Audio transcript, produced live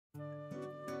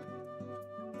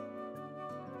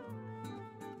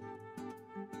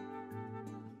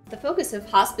The focus of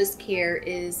hospice care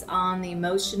is on the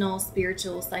emotional,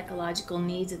 spiritual, psychological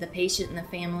needs of the patient and the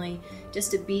family, just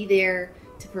to be there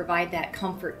to provide that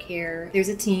comfort care. There's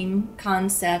a team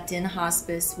concept in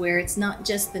hospice where it's not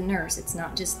just the nurse, it's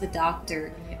not just the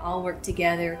doctor. They all work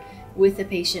together with the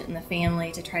patient and the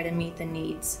family to try to meet the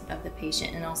needs of the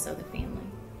patient and also the family.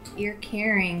 You're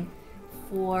caring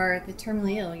for the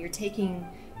terminally ill. You're taking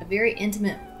a very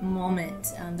intimate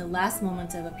moment, the last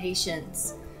moments of a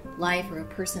patient's life or a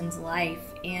person's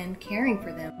life, and caring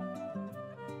for them.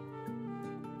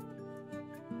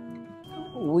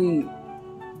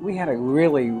 We had a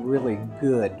really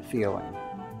good feeling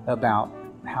about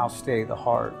how Stay the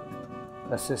Heart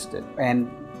assisted and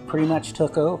pretty much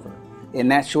took over. In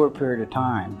that short period of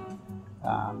time,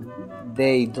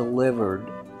 they delivered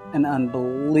an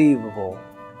unbelievable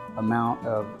amount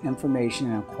of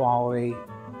information and quality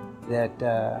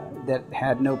that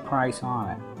had no price on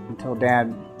it until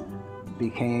Dad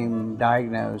became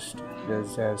diagnosed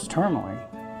as terminally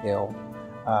ill.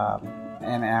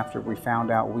 And after we found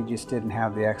out we just didn't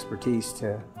have the expertise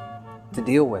to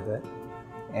deal with it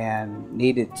and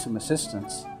needed some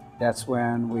assistance, that's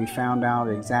when we found out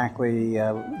exactly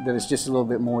that it's just a little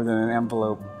bit more than an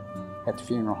envelope at the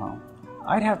funeral home.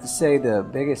 I'd have to say the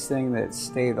biggest thing that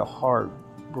Stay the Heart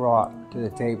brought to the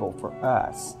table for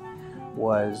us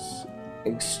was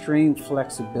extreme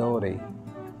flexibility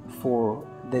for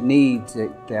the needs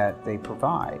that they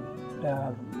provide.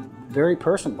 Very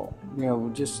personable,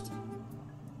 just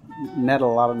met a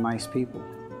lot of nice people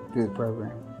through the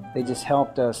program. They just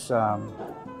helped us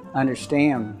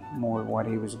understand more what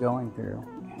he was going through.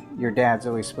 Your dad's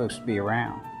always supposed to be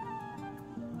around,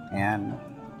 and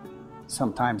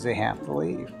sometimes they have to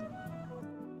leave.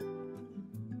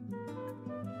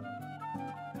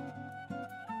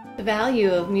 The value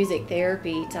of music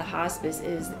therapy to hospice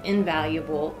is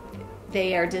invaluable.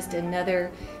 They are just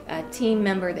another team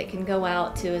member that can go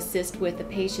out to assist with the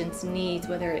patient's needs,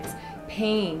 whether it's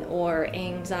pain or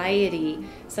anxiety.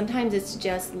 Sometimes it's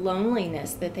just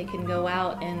loneliness that they can go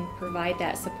out and provide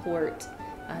that support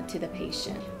to the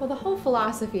patient. Well, the whole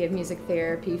philosophy of music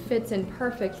therapy fits in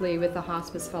perfectly with the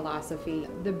hospice philosophy.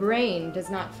 The brain does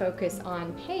not focus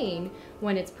on pain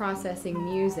when it's processing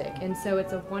music, and so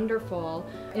it's a wonderful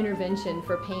intervention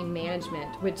for pain management,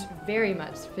 which very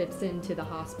much fits into the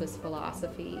hospice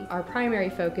philosophy. Our primary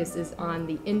focus is on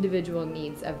the individual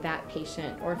needs of that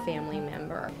patient or family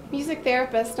member. Music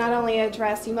therapists not only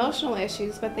address emotional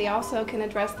issues, but they also can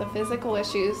address the physical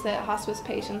issues that hospice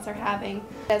patients are having.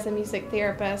 As a music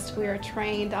therapist, we are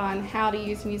trained on how to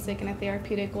use music in a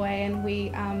therapeutic way, and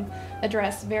we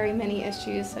address very many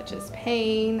issues such as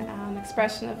pain,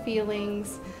 expression of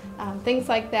feelings, things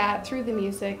like that through the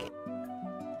music.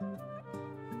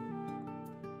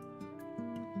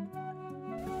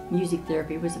 Music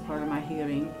therapy was a part of my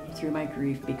healing through my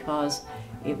grief because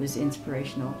it was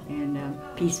inspirational and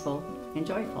peaceful and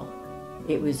joyful.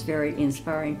 It was very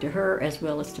inspiring to her as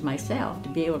well as to myself to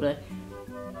be able to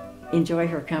enjoy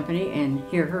her company and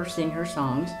hear her sing her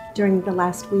songs. During the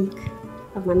last week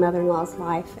of my mother-in-law's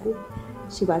life, and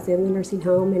she was in the nursing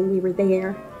home, and we were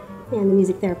there, and the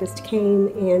music therapist came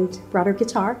and brought her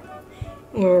guitar,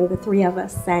 and the three of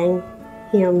us sang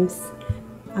hymns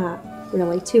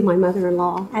really to my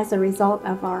mother-in-law. As a result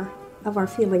of our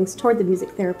feelings toward the music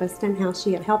therapist and how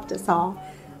she had helped us all,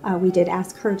 we did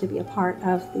ask her to be a part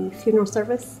of the funeral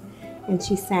service, and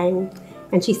she sang.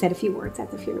 And she said a few words at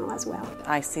the funeral as well.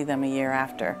 I see them a year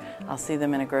after. I'll see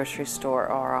them in a grocery store,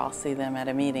 or I'll see them at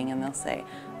a meeting, and they'll say,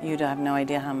 "You have no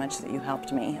idea how much that you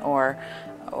helped me," or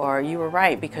 "You were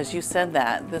right because you said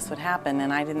that this would happen,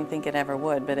 and I didn't think it ever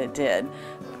would, but it did."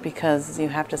 Because you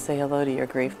have to say hello to your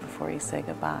grief before you say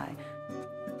goodbye.